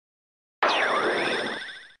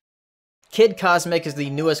Kid Cosmic is the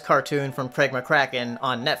newest cartoon from Craig McCracken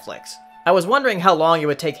on Netflix. I was wondering how long it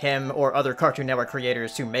would take him or other Cartoon Network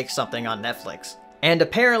creators to make something on Netflix. And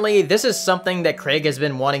apparently, this is something that Craig has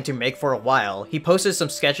been wanting to make for a while. He posted some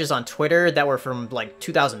sketches on Twitter that were from like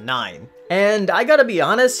 2009. And I gotta be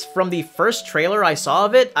honest, from the first trailer I saw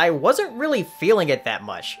of it, I wasn't really feeling it that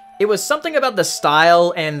much. It was something about the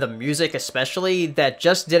style and the music especially that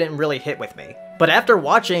just didn't really hit with me. But after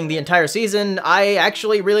watching the entire season, I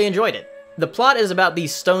actually really enjoyed it. The plot is about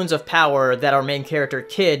these stones of power that our main character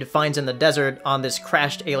Kid finds in the desert on this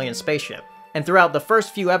crashed alien spaceship. And throughout the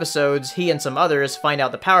first few episodes, he and some others find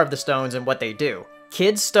out the power of the stones and what they do.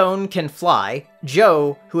 Kid's stone can fly,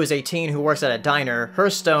 Joe, who is a teen who works at a diner, her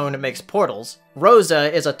stone makes portals,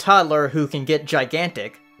 Rosa is a toddler who can get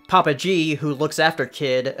gigantic, Papa G, who looks after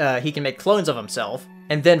Kid, he can make clones of himself,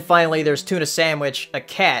 and then finally there's Tuna Sandwich, a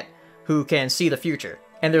cat, who can see the future.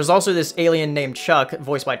 And there's also this alien named Chuck,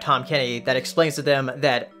 voiced by Tom Kenny, that explains to them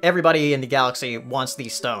that everybody in the galaxy wants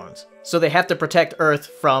these stones. So they have to protect Earth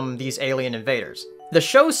from these alien invaders. The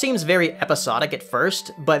show seems very episodic at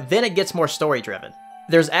first, but then it gets more story-driven.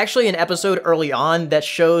 There's actually an episode early on that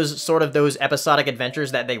shows sort of those episodic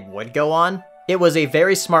adventures that they would go on. It was a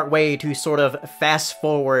very smart way to sort of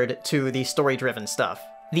fast-forward to the story-driven stuff.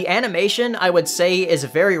 The animation, I would say, is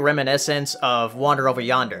very reminiscent of Wander Over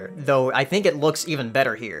Yonder, though I think it looks even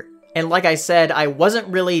better here. And like I said, I wasn't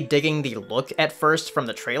really digging the look at first from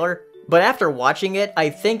the trailer, but after watching it, I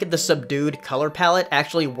think the subdued color palette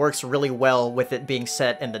actually works really well with it being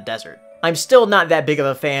set in the desert. I'm still not that big of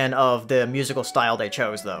a fan of the musical style they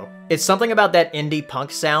chose, though. It's something about that indie punk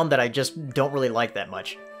sound that I just don't really like that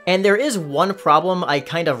much. And there is one problem I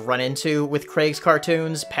kind of run into with Craig's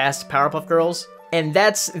cartoons past Powerpuff Girls, and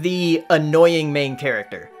that's the annoying main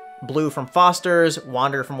character. Blue from Foster's,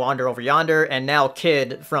 Wander from Wander Over Yonder, and now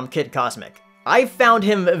Kid from Kid Cosmic. I found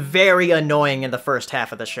him very annoying in the first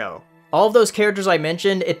half of the show. All of those characters I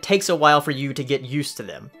mentioned, it takes a while for you to get used to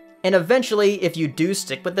them. And eventually, if you do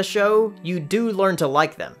stick with the show, you do learn to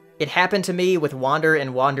like them. It happened to me with Wander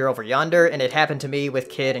and Wander Over Yonder, and it happened to me with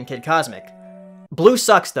Kid and Kid Cosmic. Blue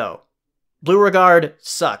sucks though. Blue Regard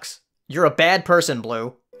sucks. You're a bad person,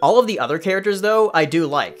 Blue. All of the other characters, though, I do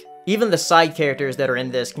like. Even the side characters that are in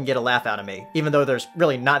this can get a laugh out of me, even though there's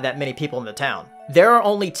really not that many people in the town. There are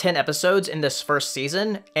only 10 episodes in this first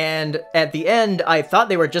season, and at the end, I thought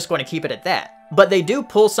they were just going to keep it at that. But they do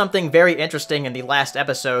pull something very interesting in the last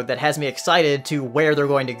episode that has me excited to where they're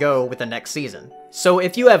going to go with the next season. So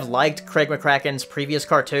if you have liked Craig McCracken's previous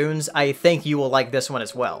cartoons, I think you will like this one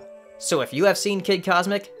as well. So if you have seen Kid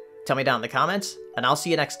Cosmic, tell me down in the comments, and I'll see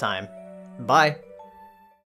you next time. Bye!